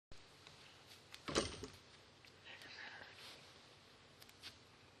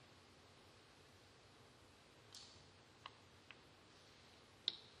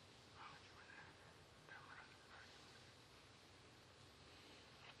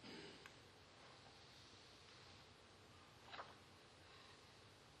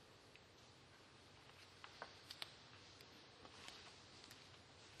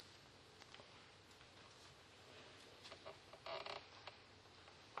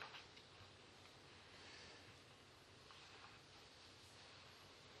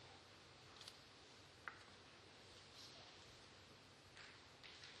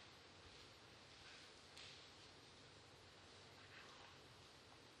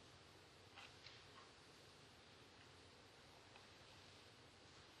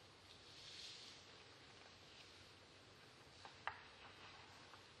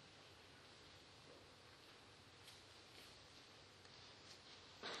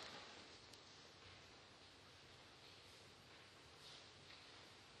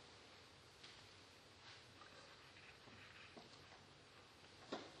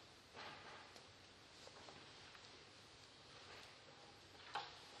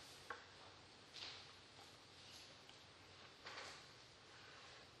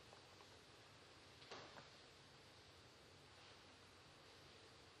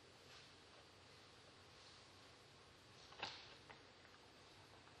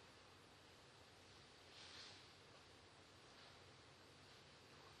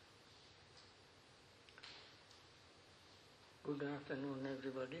Good afternoon,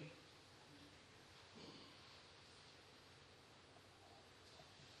 everybody.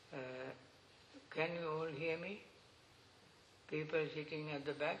 Can you all hear me? People sitting at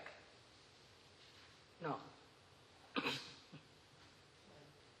the back? No.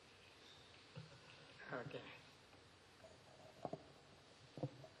 Okay.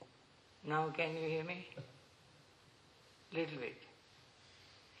 Now can you hear me? Little bit.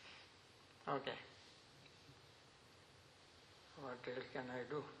 Okay. What else can I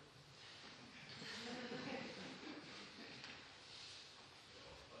do?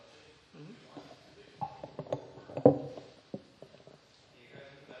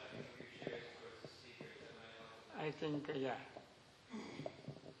 I think, yeah.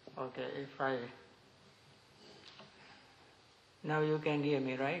 Okay, now you can hear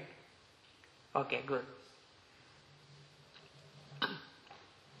me, right? Okay, good.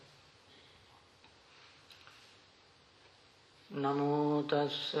 Namo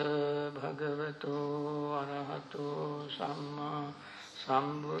tassa bhagavato arahato samma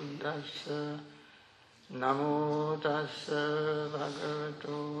sambuddhassa. Namo tassa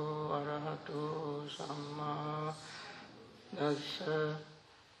bhagavato arahato samma tassa.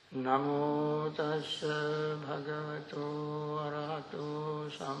 Namo tassa bhagavato arahato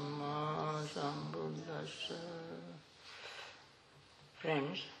samma sambuddhassa.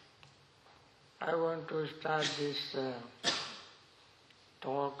 Friends, I want to start this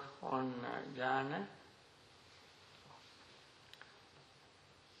talk on Jhana.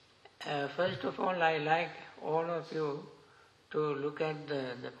 First of all, I like all of you to look at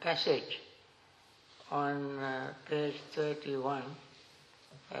the passage on page 31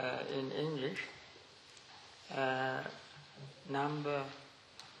 in English, number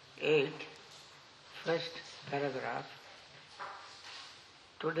 8, first paragraph.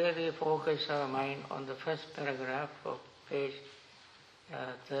 Today we focus our mind on the first paragraph of page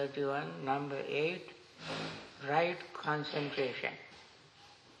 31, number 8, right concentration.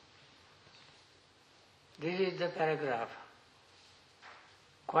 This is the paragraph.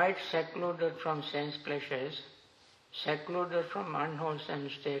 Quite secluded from sense pleasures, secluded from unwholesome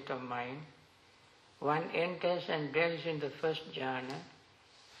state of mind, one enters and dwells in the first jhana,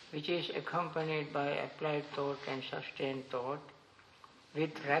 which is accompanied by applied thought and sustained thought,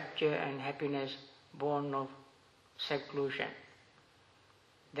 with rapture and happiness born of seclusion.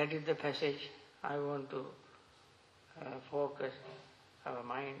 That is the passage I want to focus our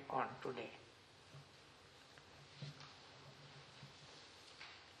mind on today.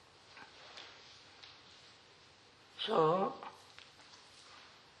 So,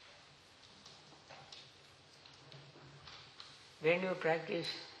 when you practice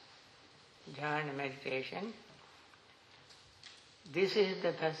jhana meditation, this is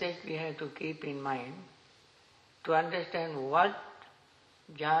the passage we have to keep in mind to understand what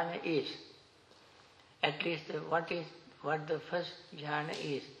jhana is. At least what the first jhana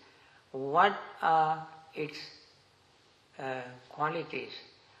is. What are its qualities?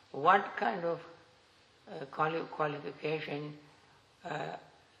 What kind of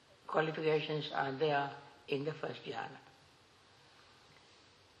qualifications are there in the first jhana?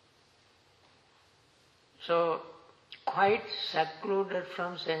 So, quite secluded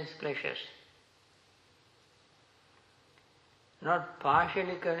from sense pleasures. Not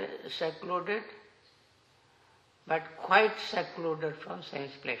partially secluded, but quite secluded from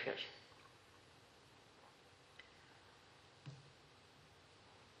sense pleasures.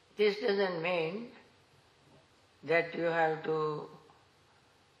 This doesn't mean that you have to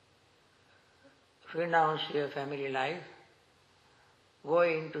renounce your family life, go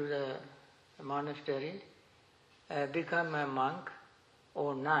into the monastery, become a monk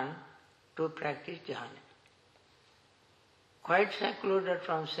or nun to practice jhana. Quite secluded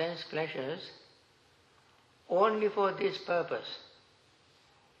from sense pleasures, only for this purpose.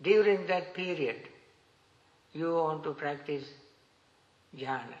 During that period, you want to practice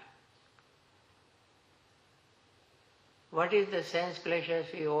jhana. What is the sense pleasures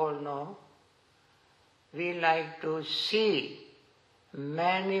we all know? We like to see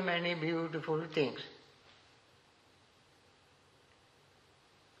many, many beautiful things.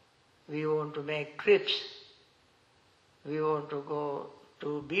 We want to make trips. We want to go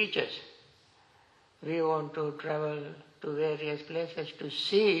to beaches. We want to travel to various places to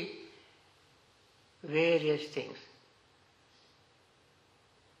see various things.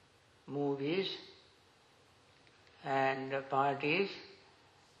 Movies and parties,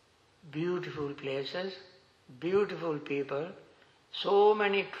 beautiful places, beautiful people. So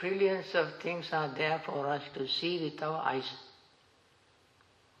many trillions of things are there for us to see with our eyes.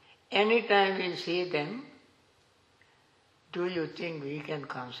 Anytime we see them, do you think we can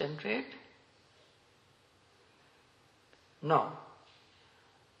concentrate? No.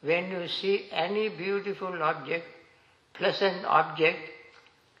 When you see any beautiful object, pleasant object,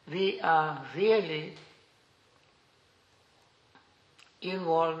 we are really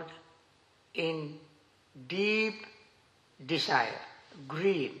involved in deep desire,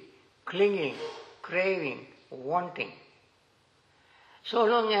 greed, clinging, craving, wanting. So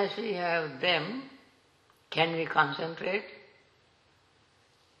long as we have them, can we concentrate?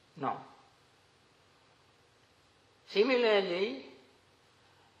 No. Similarly,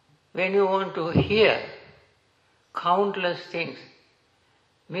 when you want to hear countless things,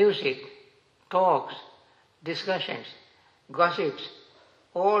 music, talks, discussions, gossips,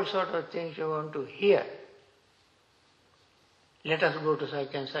 all sorts of things you want to hear. Let us go to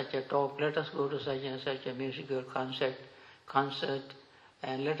such and such a talk, let us go to such and such a musical concert,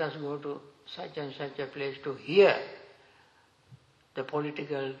 and let us go to such and such a place to hear the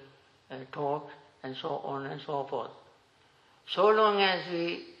political talk and so on and so forth. So long as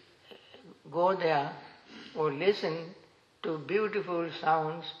we go there or listen to beautiful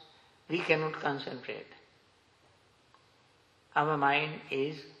sounds, we cannot concentrate. Our mind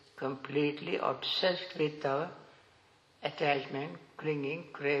is completely obsessed with our attachment, clinging,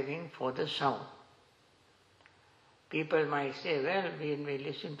 craving for the sound. People might say, well, when we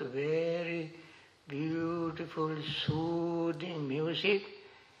listen to very beautiful, soothing music,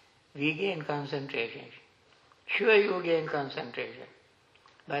 we gain concentration. Sure, you gain concentration,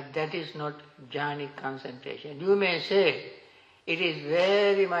 but that is not jhanic concentration. You may say, it is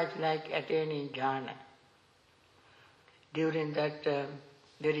very much like attaining jhana. During that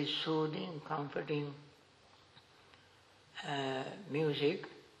very soothing, comforting music,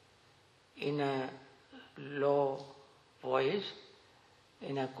 in a low voice,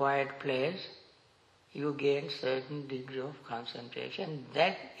 in a quiet place, you gain certain degree of concentration.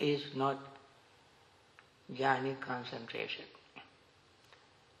 That is not jhanic concentration.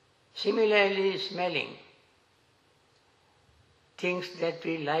 Similarly, smelling things that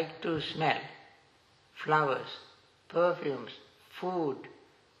we like to smell, flowers, perfumes, food,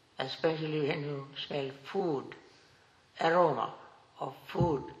 especially when you smell food, aroma of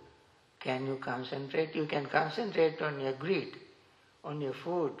food, can you concentrate? You can concentrate on your greed, on your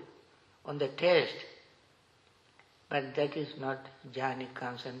food, on the taste, but that is not jhanic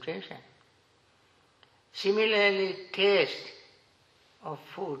concentration. Similarly, taste of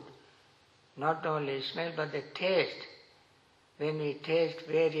food, not only smell but the taste. When we taste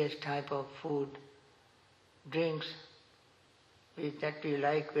various type of food, drinks that we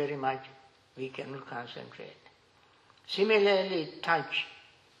like very much, we cannot concentrate. Similarly, touch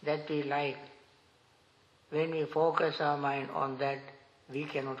that we like, when we focus our mind on that, we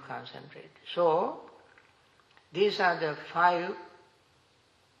cannot concentrate. So, these are the 5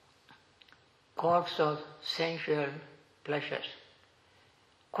 courts of sensual pleasures.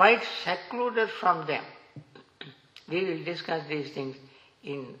 Quite secluded from them. We will discuss these things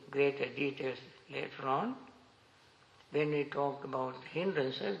in greater details later on when we talk about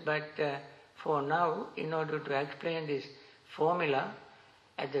hindrances, but for now, in order to explain this formula,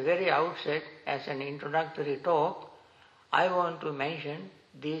 at the very outset, as an introductory talk, I want to mention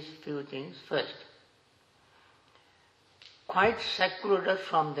these few things first. Quite secluded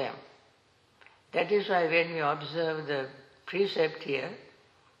from them. That is why when we observe the precept here,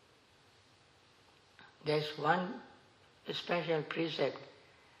 there's one special precept,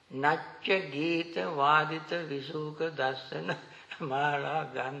 Nachya Gita Vadita Visuka Dasana Mala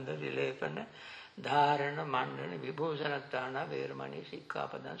Gandha Vilepana Dharana Mandana Vibhusanatana Veramani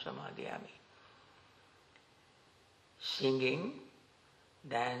Sikkapadan Samadhyami. Singing,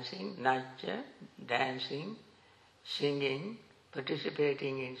 dancing, Nachya, dancing, singing,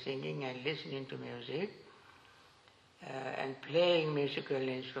 participating in singing and listening to music, and playing musical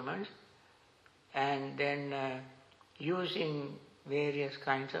instruments, and then using various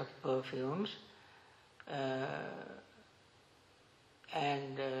kinds of perfumes,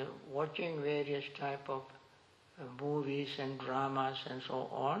 and watching various type of movies and dramas and so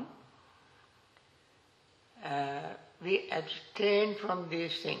on. We abstain from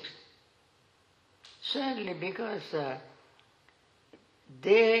these things. Certainly because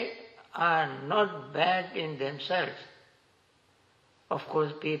they are not bad in themselves. Of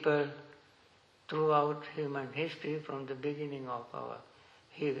course, people throughout human history, from the beginning of our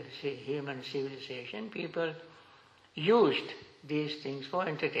human civilization, people used these things for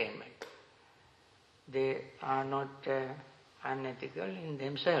entertainment. They are not unethical in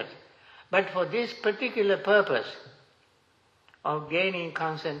themselves. But for this particular purpose of gaining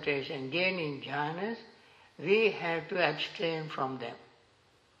concentration, gaining jhanas, we have to abstain from them.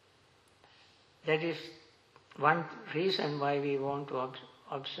 That is one reason why we want to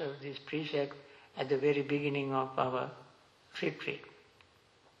observe this precept at the very beginning of our retreat.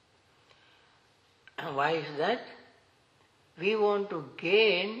 Why is that? We want to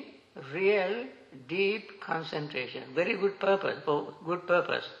gain real, deep concentration. Very good purpose, for good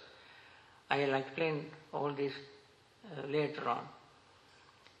purpose. I will explain all this later on.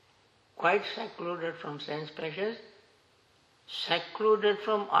 Quite secluded from sense pleasures, secluded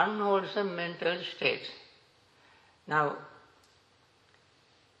from unwholesome mental states. Now,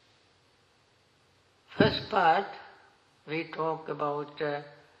 first part we talk about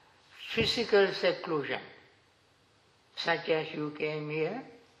physical seclusion, such as you came here.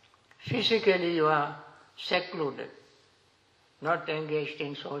 Physically you are secluded, not engaged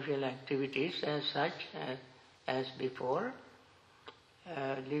in social activities as such as before,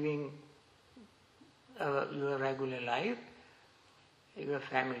 living your regular life, your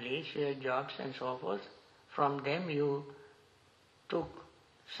families, your jobs and so forth. From them you took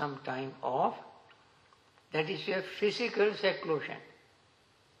some time off. That is your physical seclusion.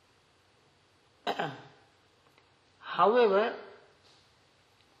 However,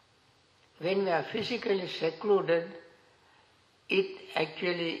 when we are physically secluded, it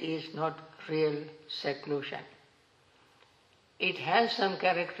actually is not real seclusion. It has some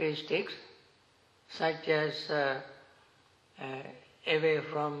characteristics such as away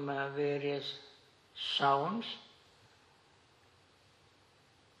from various sounds.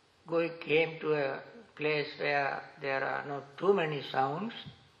 Came to a place where there are not too many sounds.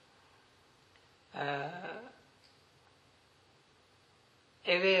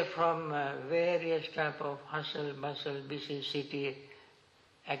 Away from various type of hustle, bustle, busy city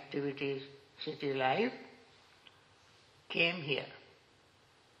activities, city life, came here.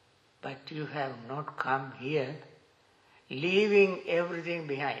 But you have not come here leaving everything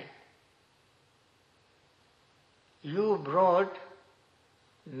behind. You brought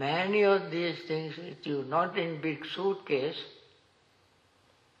many of these things with you, not in big suitcase,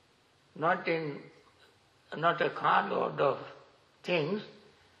 not a carload of things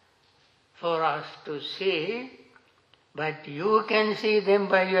for us to see, but you can see them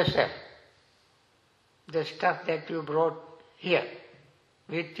by yourself. The stuff that you brought here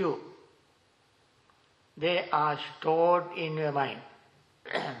with you, they are stored in your mind.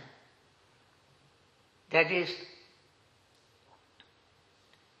 That is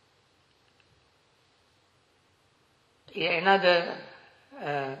another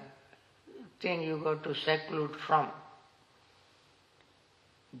thing you got to seclude from.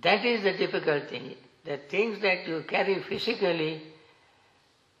 That is the difficult thing. The things that you carry physically,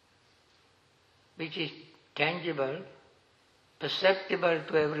 which is tangible, perceptible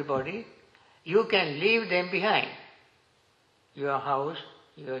to everybody, you can leave them behind. Your house,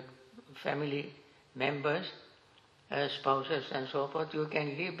 your family members, spouses and so forth, you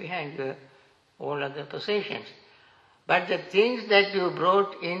can leave behind your all other possessions. But the things that you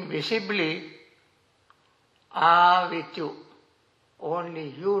brought in visibly are with you. Only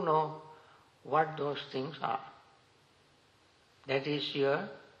you know what those things are. That is your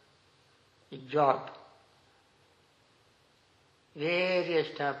job. Various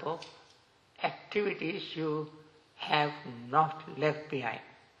type of activities you have not left behind.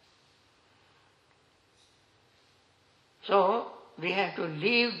 So we have to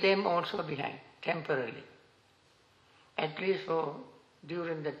leave them also behind temporarily. At least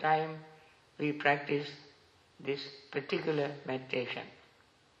during the time we practice this particular meditation.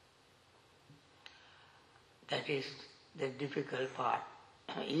 That is the difficult part.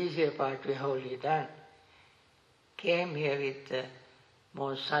 Easier part we have already done. Came here with the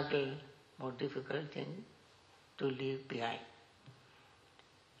more subtle, more difficult thing to leave behind.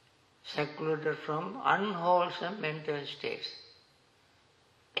 Secluded from unwholesome mental states.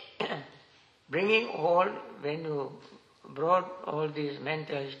 Bringing all, when you brought all these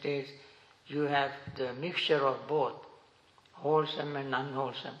mental states, you have the mixture of both, wholesome and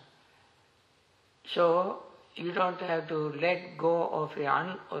unwholesome. So you don't have to let go of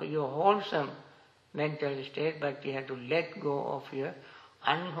your wholesome mental state, but you have to let go of your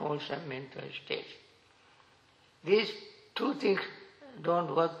unwholesome mental state. These two things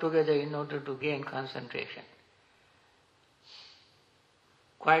don't work together in order to gain concentration.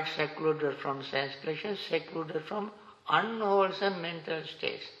 Quite secluded from sense pleasures, secluded from unwholesome mental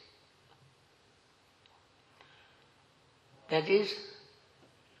states. That is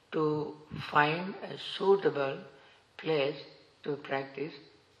to find a suitable place to practice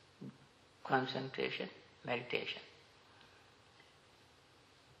concentration, meditation.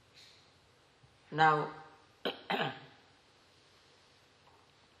 Now,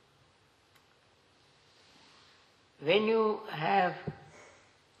 when you have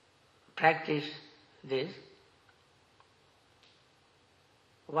practiced this,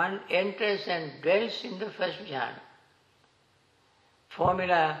 one enters and dwells in the first jhana.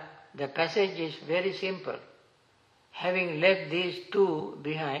 Formula, the passage is very simple. Having left these two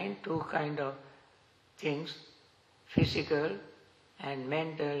behind, two kind of things, physical and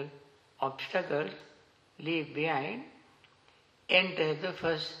mental obstacles, leave behind, enter the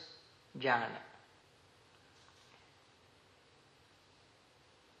first jhana.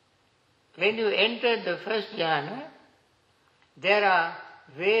 When you enter the first jhana, there are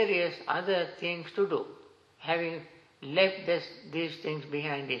various other things to do. Having left these things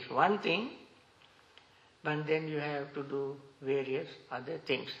behind is one thing, but then you have to do various other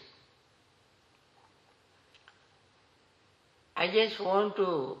things. I just want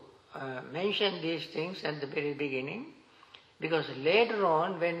to mention these things at the very beginning, because later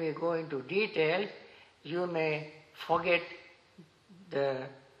on when we go into details, you may forget the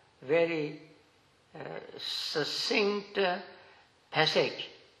very succinct passage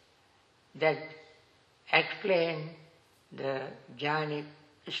that explain the jhanic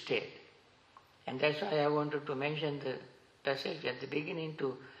state. And that's why I wanted to mention the passage at the beginning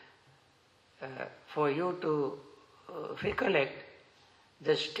for you to recollect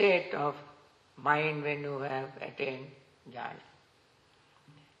the state of mind when you have attained jhana.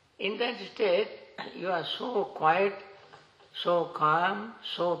 In that state, you are so quiet, so calm,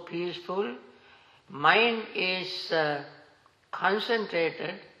 so peaceful. Mind is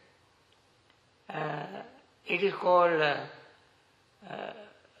concentrated. It is called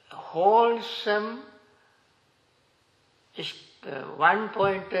wholesome,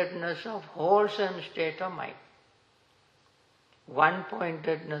 one-pointedness of wholesome state of mind.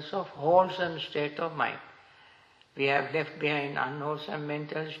 One-pointedness of wholesome state of mind. We have left behind unwholesome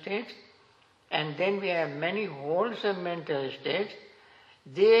mental states, and then we have many wholesome mental states.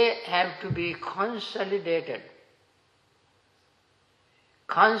 They have to be consolidated.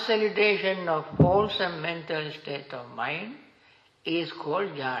 Consolidation of wholesome mental state of mind is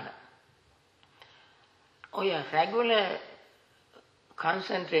called jhana. Oh yeah, regular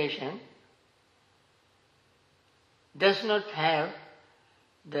concentration does not have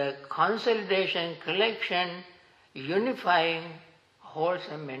the consolidation, collection, unifying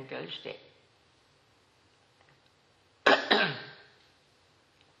wholesome mental state.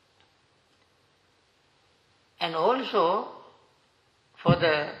 And also for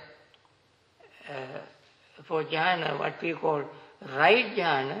jhana, what we call right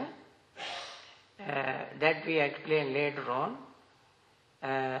jhana, that we explain later on,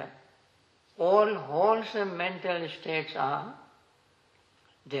 all wholesome mental states are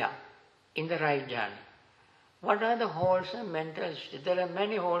there in the right jhana. What are the wholesome mental states? There are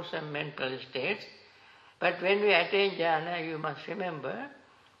many wholesome mental states, but when we attain jhana, you must remember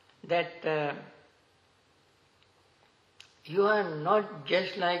that you are not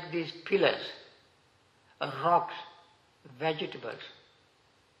just like these pillars, rocks, vegetables.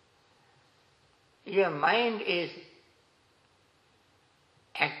 Your mind is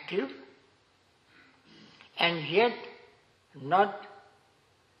active and yet not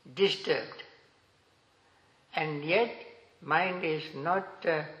disturbed. And yet mind is not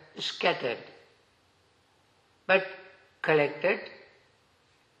scattered, but collected,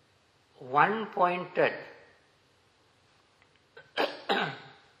 one-pointed.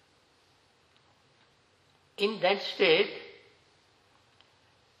 In that state,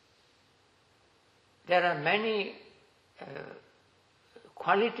 there are many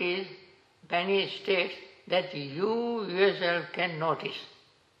qualities, many states that you yourself can notice,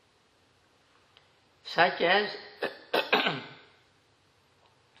 such as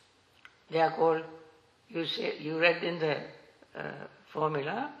they are called, you read in the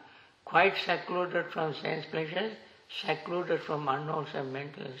formula, quite secluded from sense pleasures, secluded from unwholesome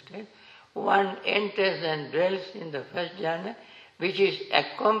mental state. One enters and dwells in the first jhana, which is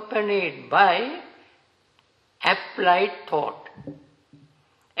accompanied by applied thought.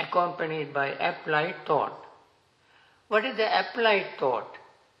 Accompanied by applied thought. What is the applied thought?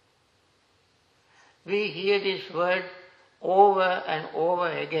 We hear this word over and over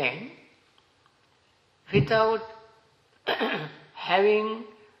again without having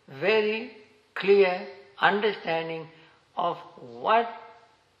very clear understanding of what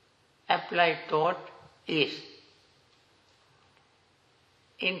applied thought is.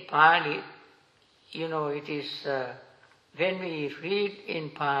 In Pali, it is when we read in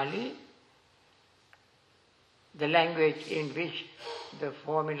Pali, the language in which the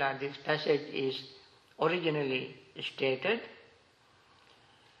formula, this passage is originally stated.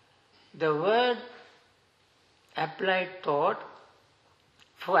 The word applied thought,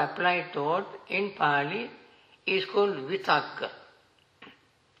 for applied thought in Pali is called vitakka.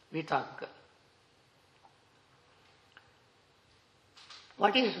 Vitakka.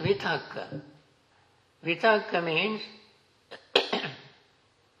 What is vitakka? Vitakka means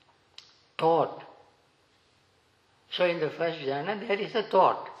thought. So in the first jhana there is a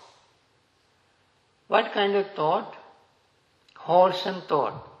thought. What kind of thought? Wholesome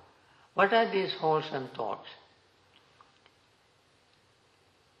thought. What are these wholesome thoughts?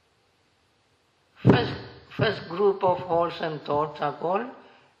 First group of wholesome thoughts are called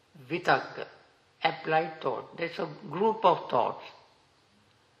vitakka, applied thought. That's a group of thoughts.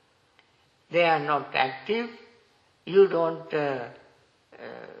 They are not active. You don't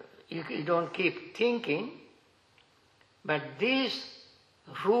keep thinking, but these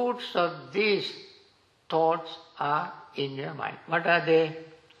roots of these thoughts are in your mind. What are they?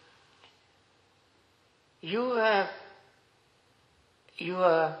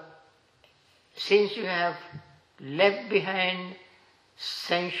 Since you have left behind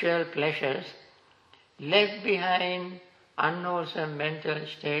sensual pleasures, left behind unwholesome mental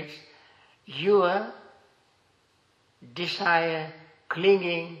states, your desire,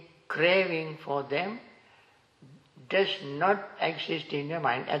 clinging, craving for them does not exist in your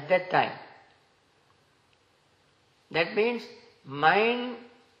mind at that time. That means the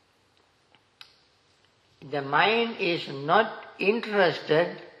mind is not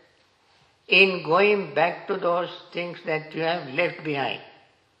interested in going back to those things that you have left behind.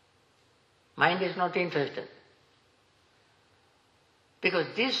 Mind is not interested. Because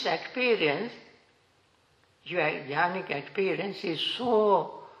this experience, your jhanic experience, is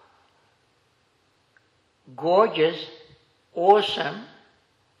so gorgeous, awesome,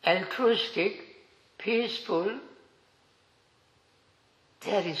 altruistic, peaceful,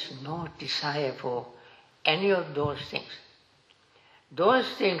 there is no desire for any of those things. Those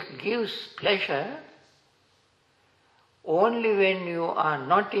things gives pleasure only when you are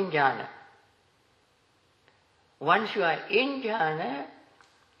not in jhana. Once you are in jhana,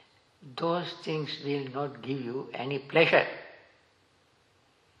 those things will not give you any pleasure.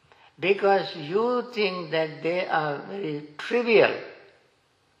 Because you think that they are very trivial.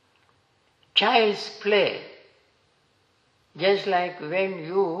 Child's play. Just like when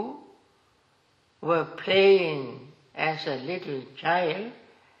you were playing as a little child,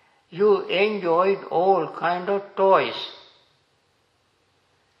 you enjoyed all kind of toys.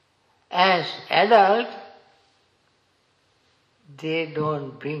 As adult, they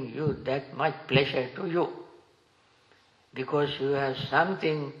don't bring you that much pleasure to you, because you have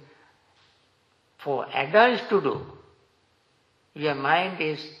something for adults to do. Your mind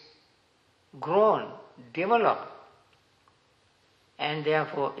is grown, developed, and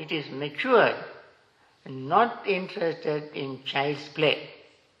therefore it is matured, not interested in child's play.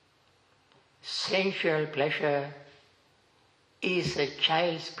 Sensual pleasure is a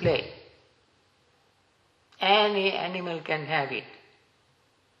child's play. Any animal can have it.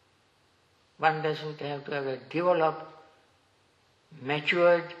 One doesn't have to have a developed,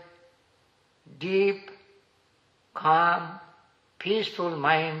 matured, deep, calm, peaceful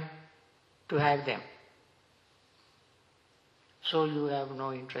mind to have them. So you have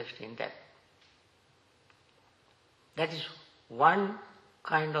no interest in that. That is one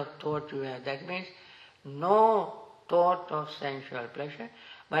kind of thought you have. That means no thought of sensual pleasure,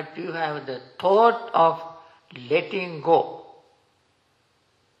 but you have the thought of letting go.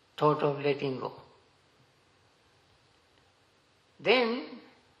 Thought of letting go. Then,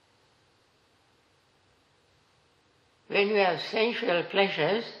 when you have sensual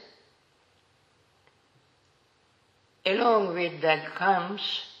pleasures, along with that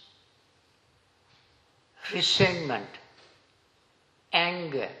comes resentment,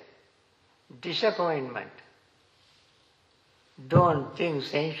 anger, disappointment. Don't think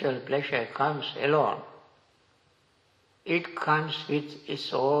sensual pleasure comes alone. It comes with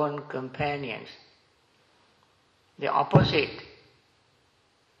its own companions. The opposite.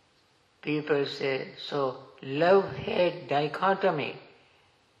 People say, so love-hate dichotomy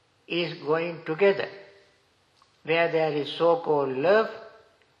is going together. Where there is so-called love,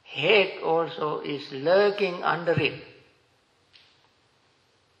 hate also is lurking under it.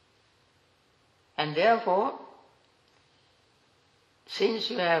 And therefore, since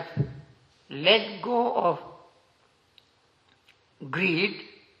you have let go of greed,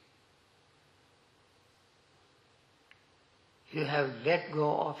 you have let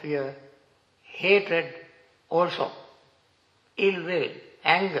go of your hatred also, ill will,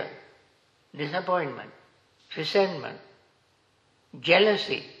 anger. disappointment, resentment,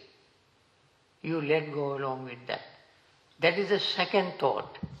 jealousy, you let go along with that. That is the second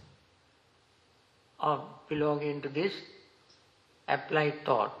thought of belonging to this applied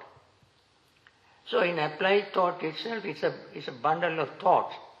thought. So in applied thought itself, it's a bundle of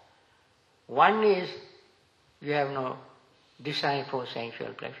thoughts. One is you have no desire for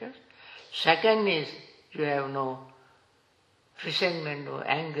sensual pleasures. Second is you have no resentment or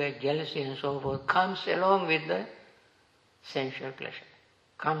anger, jealousy and so forth, comes along with the sensual pleasure,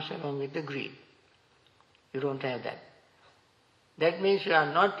 comes along with the greed. You don't have that. That means you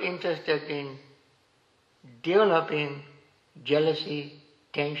are not interested in developing jealousy,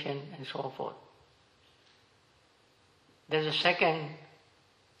 tension and so forth. There's a second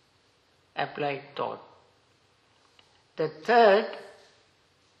applied thought. The third,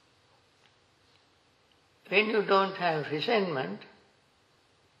 when you don't have resentment,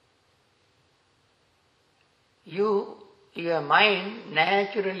 your mind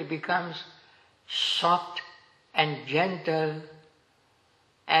naturally becomes soft and gentle,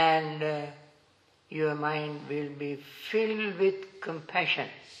 and your mind will be filled with compassion.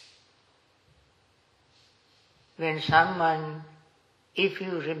 When someone, if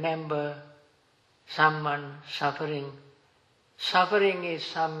you remember someone suffering is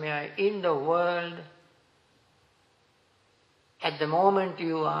somewhere in the world, at the moment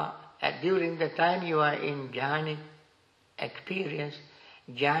during the time you are in jhanic experience,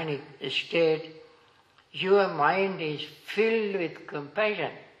 jhanic state, your mind is filled with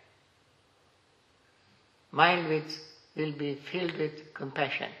compassion. Mind will be filled with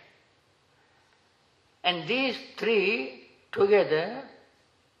compassion. And these three together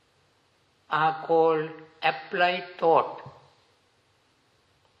are called applied thought.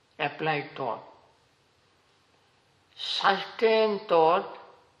 Applied thought. Sustained thought,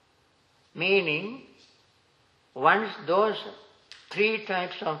 meaning once those three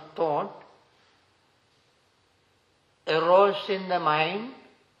types of thought arose in the mind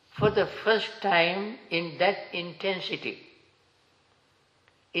for the first time in that intensity,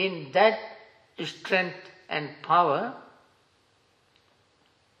 in that strength and power,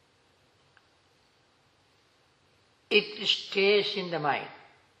 it stays in the mind.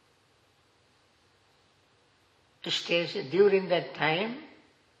 It stays during that time,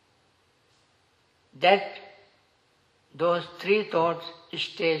 that those three thoughts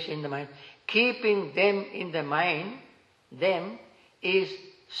stays in the mind. Keeping them in the mind, them is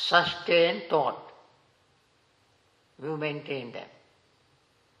sustained thought. You maintain them.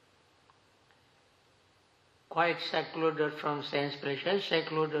 Quite secluded from sense pleasure,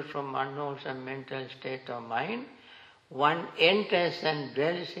 secluded from unwholesome mental state of mind, one enters and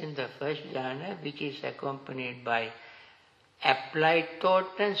dwells in the first jhana, which is accompanied by applied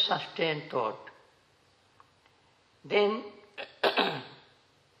thought and sustained thought. Then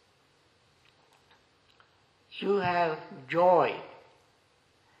you have joy.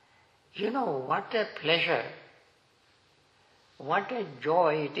 You know what a pleasure, what a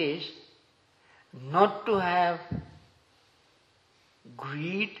joy it is not to have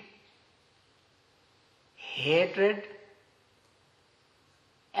greed, hatred,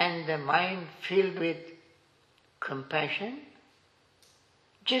 and the mind filled with compassion.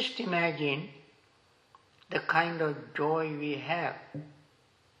 Just imagine the kind of joy we have.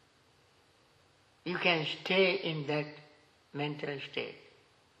 You can stay in that mental state.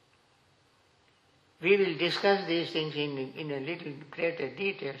 We will discuss these things in a little greater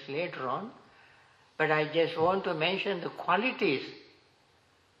details later on, but I just want to mention the qualities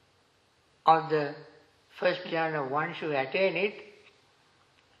of the first jhana once you attain it.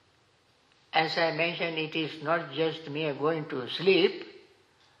 As I mentioned, it is not just mere going to sleep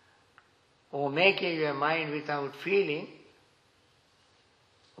or making your mind without feeling,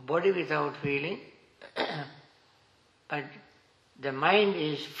 body without feeling, but the mind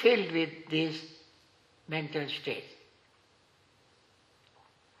is filled with this mental state.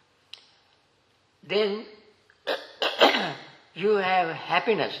 Then you have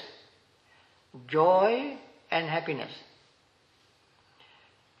happiness, joy and happiness.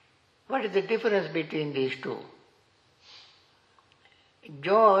 What is the difference between these two?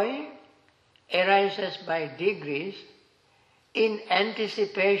 Joy arises by degrees in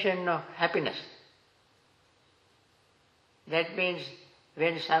anticipation of happiness. That means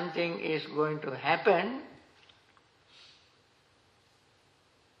when something is going to happen,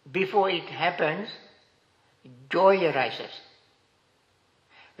 before it happens, joy arises.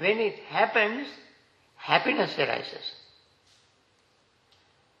 When it happens, happiness arises.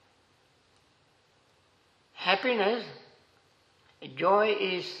 Happiness, joy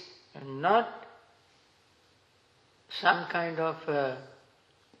is not some kind of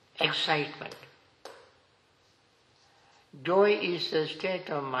excitement. Joy is a state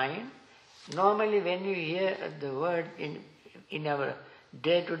of mind. Normally when you hear the word in our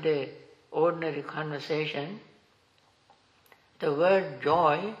day-to-day ordinary conversation, the word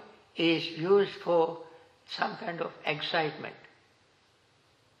joy is used for some kind of excitement.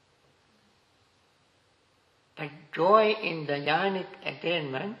 But joy in the jhanic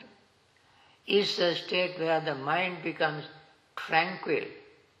attainment is a state where the mind becomes tranquil,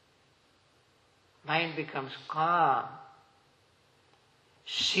 mind becomes calm,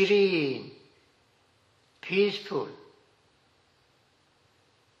 serene, peaceful.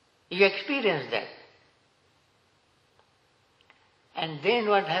 You experience that. And then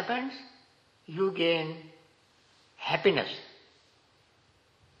what happens? You gain happiness.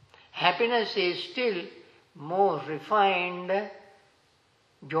 Happiness is still more refined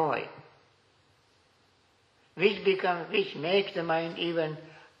joy, which makes the mind even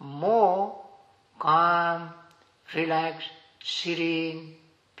more calm, relaxed, serene,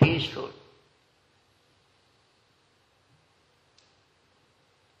 peaceful.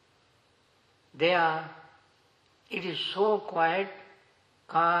 It is so quiet,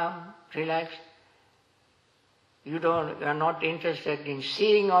 calm, relaxed. You are not interested in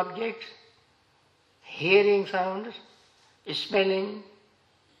seeing objects, hearing sounds, smelling,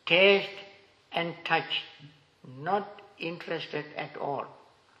 taste and touch. Not interested at all.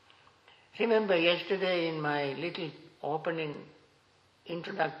 Remember yesterday in my little opening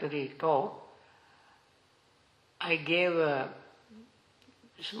introductory talk, I gave a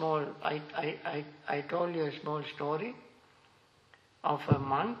small, I told you a small story of a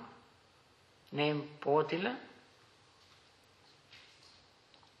monk named Potila,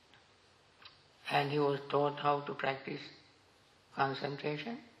 and he was taught how to practice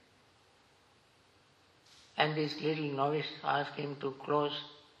concentration. And this little novice asked him to close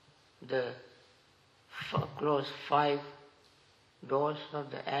 5 doors of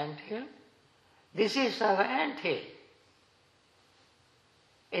the ant-hill. This is our ant-hill.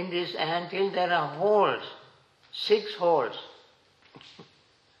 In this ant-hill there are holes, 6 holes.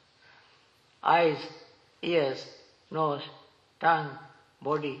 Eyes, ears, nose, tongue,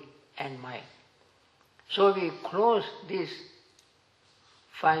 body and mind. So we close these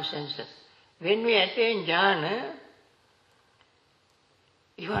 5 senses. When we attain jhana,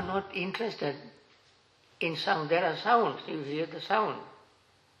 you are not interested in sound. There are sounds, you hear the sound.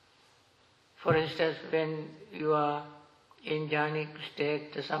 For instance, when you are in jhanic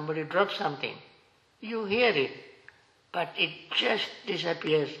state, somebody drops something. You hear it, but it just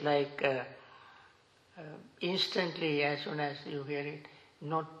disappears like instantly as soon as you hear it,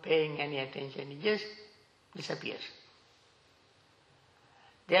 not paying any attention. It just disappears.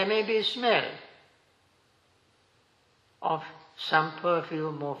 There may be a smell of some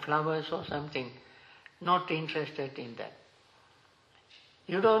perfume or flowers or something. Not interested in that.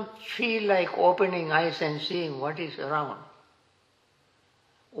 You don't feel like opening eyes and seeing what is around.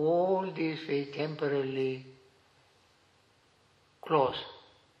 All these we temporarily close.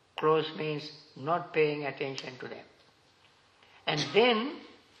 Close means not paying attention to them. And then,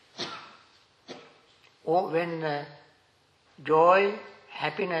 when joy,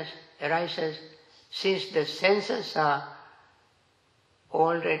 happiness arises, since the senses are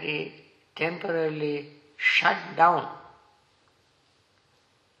already temporarily shut down,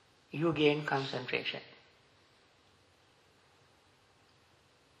 you gain concentration.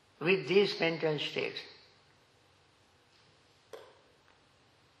 With these mental states.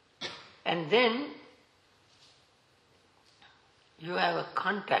 And then you have a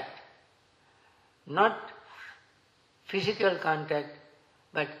contact, not physical contact,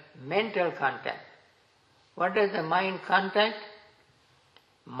 but mental contact. What does the mind contact?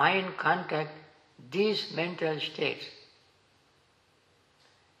 Mind contact these mental states.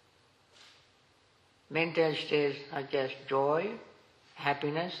 Mental states such as joy,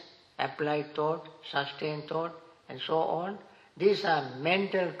 happiness, applied thought, sustained thought, and so on. These are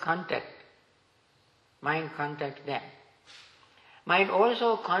mental contact. Mind contacts them. Mind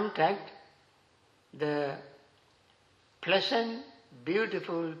also contact the pleasant,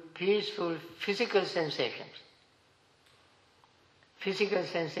 beautiful, peaceful physical sensations. Physical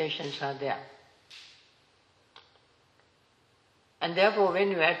sensations are there. And therefore,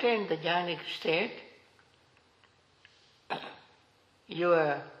 when you attain the jhanic state,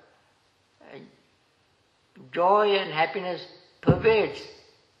 your joy and happiness pervades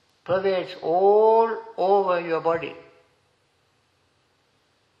all over your body.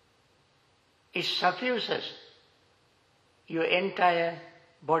 It suffuses your entire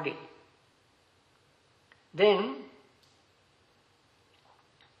body. Then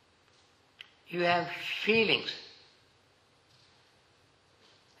you have feelings.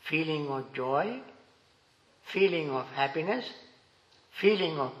 Feeling of joy, feeling of happiness,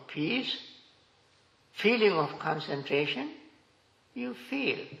 feeling of peace, feeling of concentration. You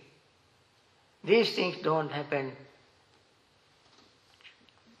feel. These things don't happen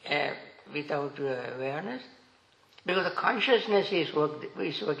without your awareness, because the consciousness is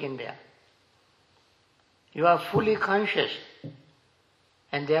working there. You are fully conscious,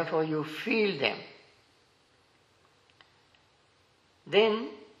 and therefore you feel them. Then,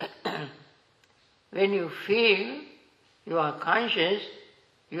 when you feel, you are conscious,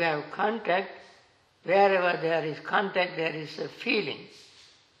 you have contact. Wherever there is contact, there is a feeling.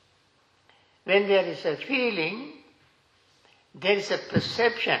 When there is a feeling, there is a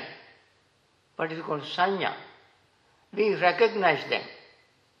perception, what is called sanya. We recognize them.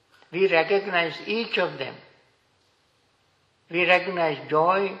 We recognize each of them. We recognize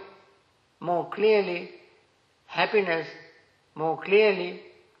joy more clearly, happiness more clearly,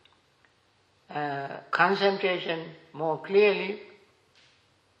 concentration more clearly.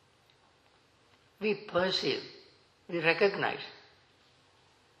 We perceive, we recognize.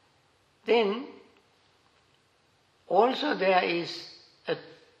 Then also there is a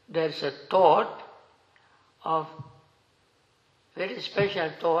thought of very special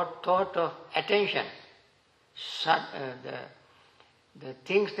thought of attention. The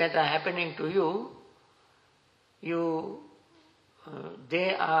things that are happening to you,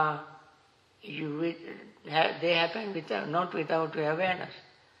 they happen not without your awareness.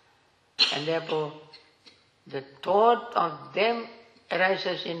 And therefore, the thought of them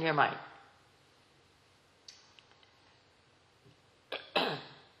arises in your mind.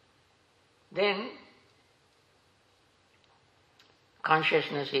 Then,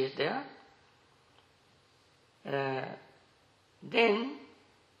 consciousness is there. Then,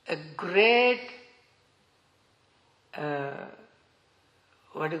 a great,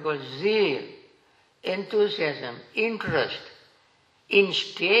 zeal, enthusiasm, interest in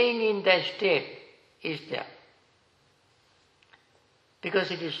staying in that state is there.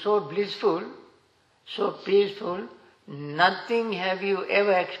 Because it is so blissful, so peaceful, nothing have you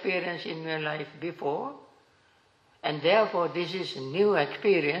ever experienced in your life before, and therefore this is a new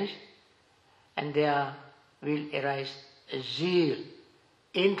experience, and there will arise a zeal,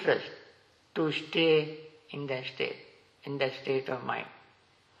 interest to stay in that state of mind.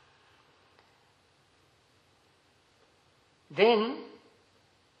 Then,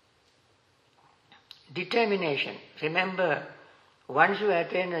 determination. Remember, once you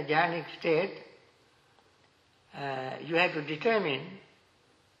attain a jhanic state, you have to determine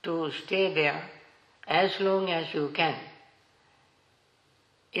to stay there as long as you can.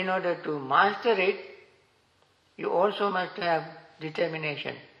 In order to master it, you also must have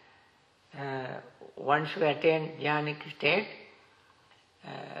determination. Once you attain jhanic state,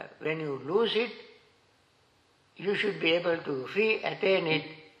 when you lose it, you should be able to re-attain it.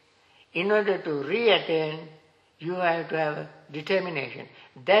 In order to re-attain, you have to have determination.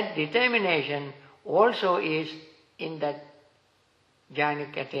 That determination also is in that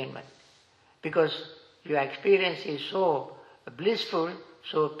jhanic attainment. Because your experience is so blissful,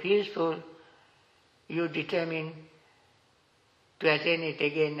 so peaceful, you determine to attain it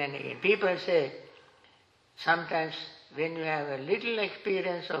again and again. People say, sometimes when you have a little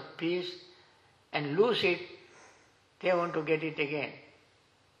experience of peace and lose it, they want to get it again.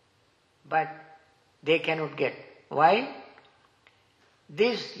 But they cannot get. Why?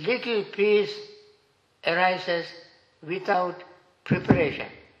 This little peace arises without preparation,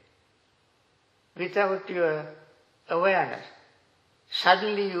 without your awareness.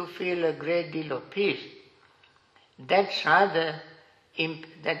 Suddenly you feel a great deal of peace. That's rather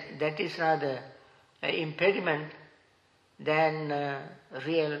that is rather an impediment than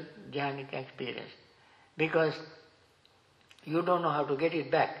real jhanic experience, because you don't know how to get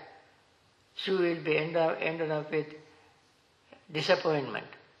it back. So you will be ended up with disappointment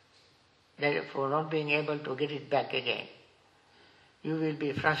for not being able to get it back again. You will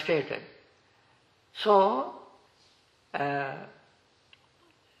be frustrated. So,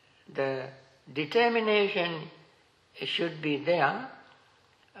 the determination should be there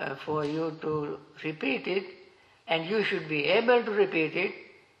for you to repeat it, and you should be able to repeat it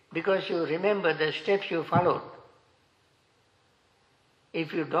because you remember the steps you followed.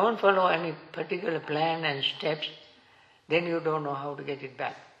 If you don't follow any particular plan and steps, then you don't know how to get it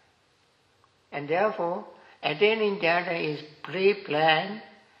back. And therefore, attaining jhana is pre-planned,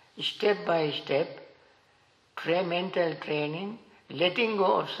 step by step, mental training, letting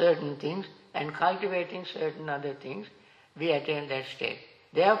go of certain things and cultivating certain other things, we attain that state.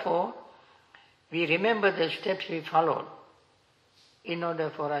 Therefore, we remember the steps we followed in order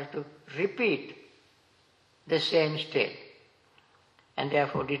for us to repeat the same state. And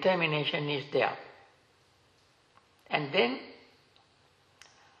therefore determination is there. And then,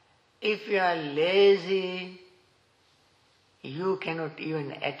 if you are lazy, you cannot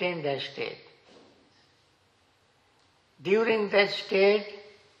even attain that state. During that state,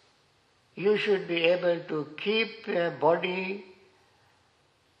 you should be able to keep your body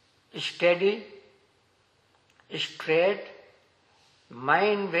steady, straight,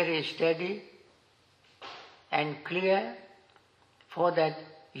 mind very steady and clear. For that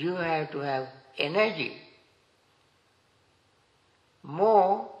you have to have energy,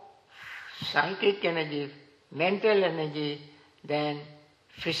 more psychic energy, mental energy than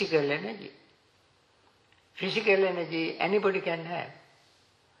physical energy. Physical energy anybody can have.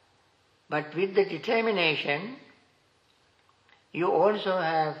 But with the determination, you also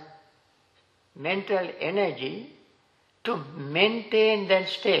have mental energy to maintain that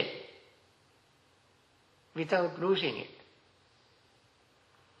state without losing it.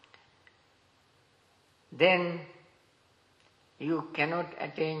 Then you cannot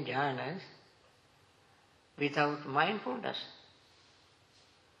attain jhanas without mindfulness.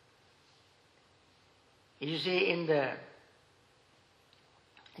 You see, in the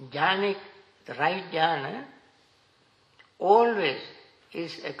jhanic, the right jhana always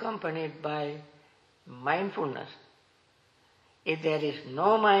is accompanied by mindfulness. If there is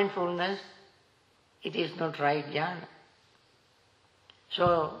no mindfulness, it is not right jhana.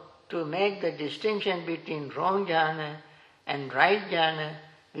 So, to make the distinction between wrong jhana and right jhana,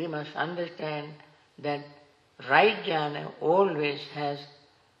 we must understand that right jhana always has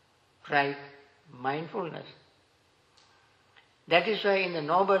right mindfulness. That is why in the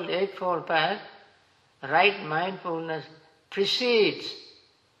Noble Eightfold Path, right mindfulness precedes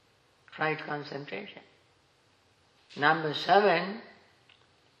right concentration. Number 7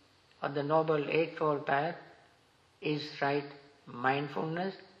 of the Noble Eightfold Path is right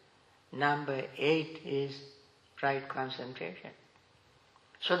mindfulness. Number 8 is right concentration.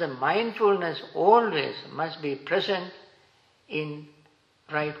 So the mindfulness always must be present in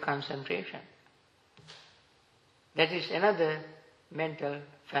right concentration. That is another mental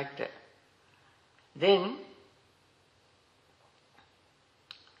factor. Then,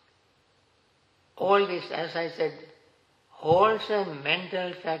 all this, as I said, wholesome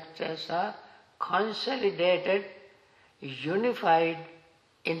mental factors are consolidated, unified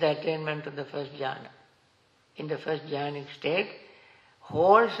in the attainment of the first jhana. In the first jhanic state,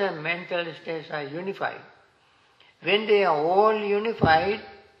 wholesome mental states are unified. When they are all unified,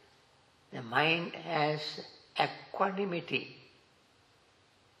 the mind has equanimity,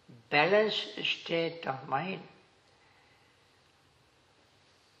 balanced state of mind.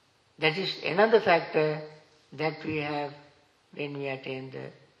 That is another factor that we have when we attain the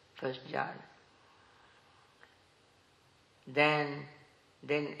first jhana. Then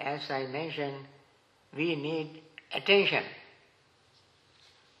as I mentioned, we need attention.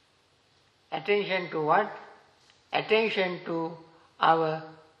 Attention to what? Attention to our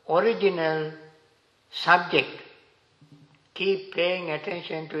original subject. Keep paying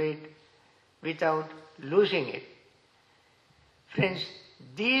attention to it without losing it. Friends,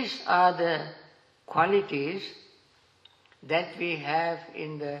 these are the qualities that we have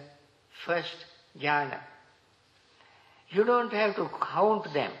in the first jhana. You don't have to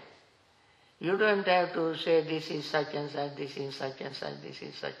count them. You don't have to say this is such and such, this is such and such, this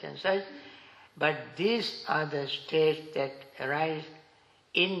is such and such. But these are the states that arise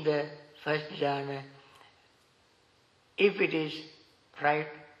in the first jhana, if it is right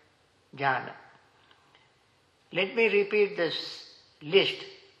jhana. Let me repeat this list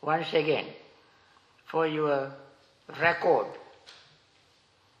once again for your record.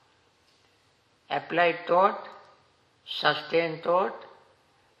 Applied thought, sustained thought,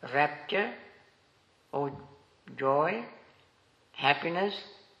 rapture or joy, happiness,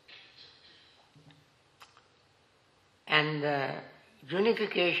 and the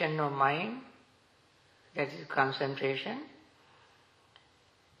unification of mind, that is concentration,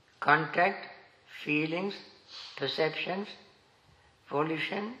 contact, feelings, perceptions,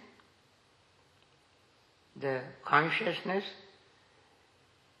 volition, the consciousness,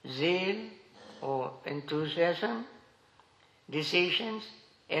 zeal or enthusiasm, decisions,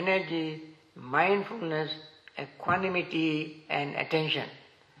 energy, mindfulness, equanimity and attention.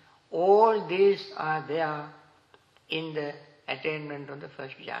 All these are there in the attainment of the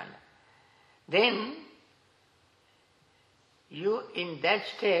first jhana. Then in that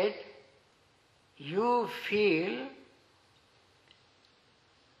state, you feel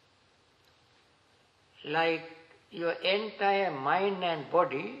like your entire mind and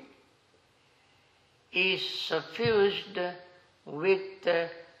body is suffused with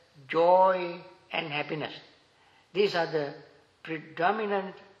joy and happiness. These are the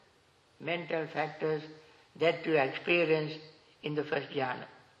predominant mental factors that you experience in the first jhana.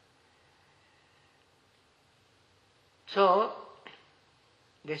 So,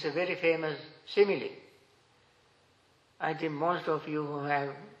 there's a very famous simile. I think most of you who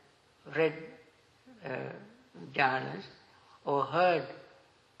have read jhanas or heard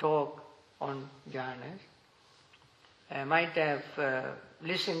talk on jhanas might have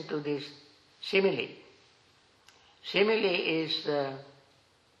listened to this simile. Simile is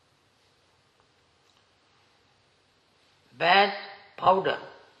bad powder.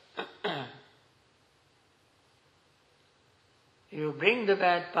 You bring the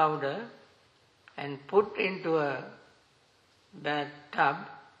bad powder and put into a bad tub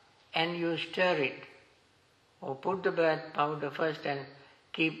and you stir it. Or put the bad powder first and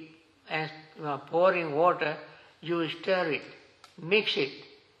keep, as you are pouring water, you stir it, mix it.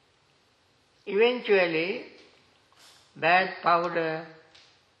 Eventually, bad powder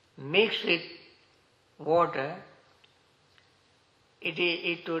mixed with water,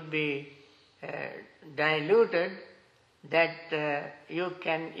 it would be diluted that you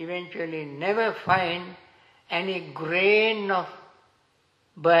can eventually never find any grain of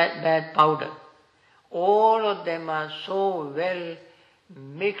bad powder. All of them are so well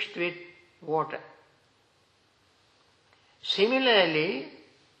mixed with water. Similarly,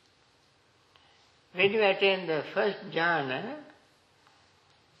 when you attain the first jhana,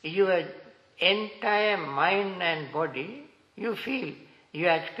 your entire mind and body, you feel, you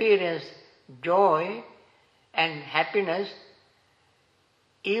experience joy and happiness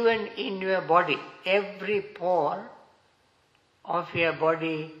even in your body. Every pore of your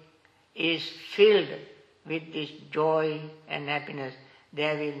body is filled with this joy and happiness.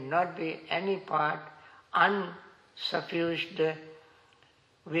 There will not be any part unsuffused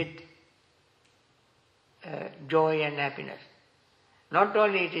with joy and happiness. Not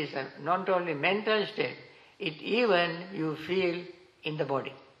only it is not only mental state, it even you feel in the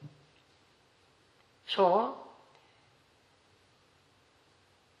body. So,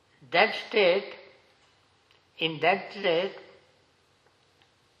 that state, in that state,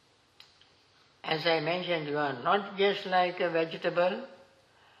 as I mentioned, you are not just like a vegetable.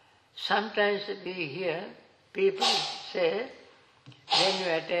 Sometimes we hear people say, when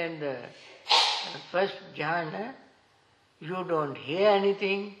you attain the first jhana, you don't hear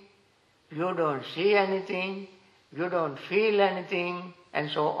anything, you don't see anything, you don't feel anything, and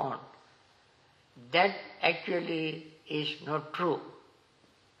so on. That actually is not true.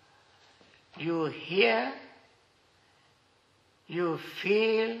 You hear, you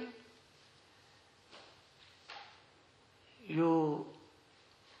feel,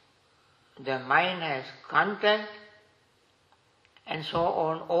 the mind has contact, and so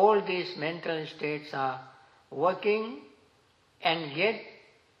on. All these mental states are working, and yet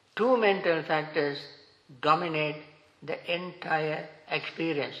two mental factors dominate the entire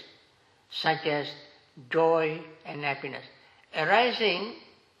experience, such as joy and happiness, arising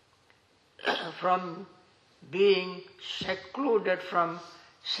from being secluded from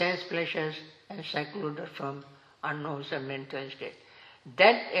sense pleasures and secluded from unwholesome mental state.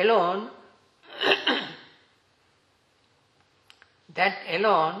 That alone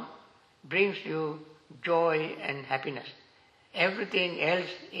brings you joy and happiness. Everything else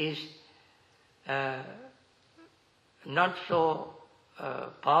is not so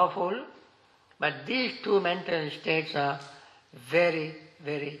powerful, but these two mental states are very,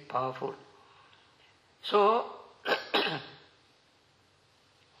 very powerful. So,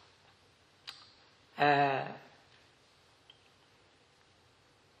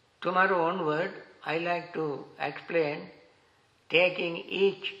 tomorrow onward, I like to explain, taking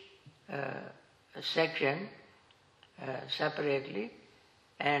each section separately,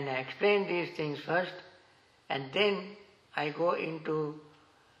 and explain these things first, and then I go into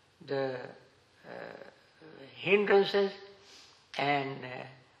the hindrances and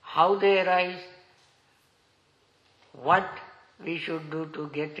how they arise, what we should do to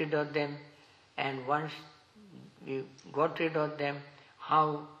get rid of them, and once we got rid of them,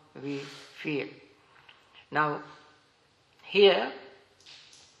 how we feel. Now, here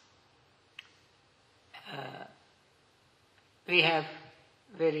we have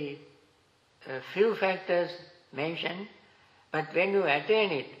very few factors mentioned, but when you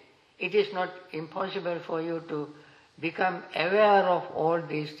attain it, it is not impossible for you to become aware of all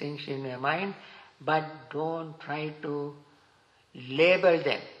these things in your mind, but don't try to label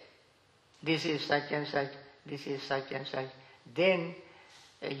them. This is such and such, this is such and such. Then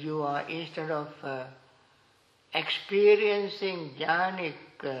you are, instead of experiencing jhanic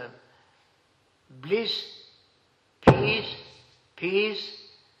bliss, peace,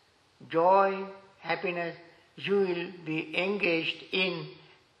 joy, happiness, you will be engaged in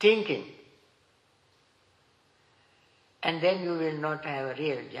thinking. And then you will not have a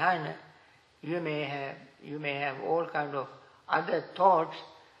real jhana. You may have all kind of other thoughts,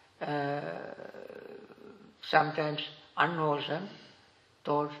 sometimes unwholesome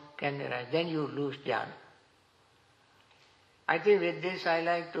thoughts can arise. Then you lose jhana. I think with this I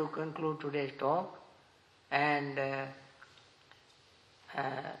like to conclude today's talk. And there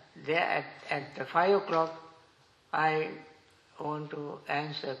at 5 o'clock I want to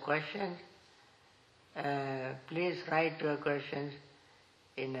answer questions. Please write your questions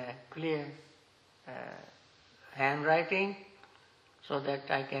in a clear handwriting so that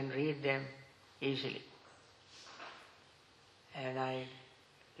I can read them easily. And I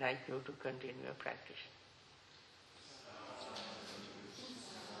like you to continue your practice.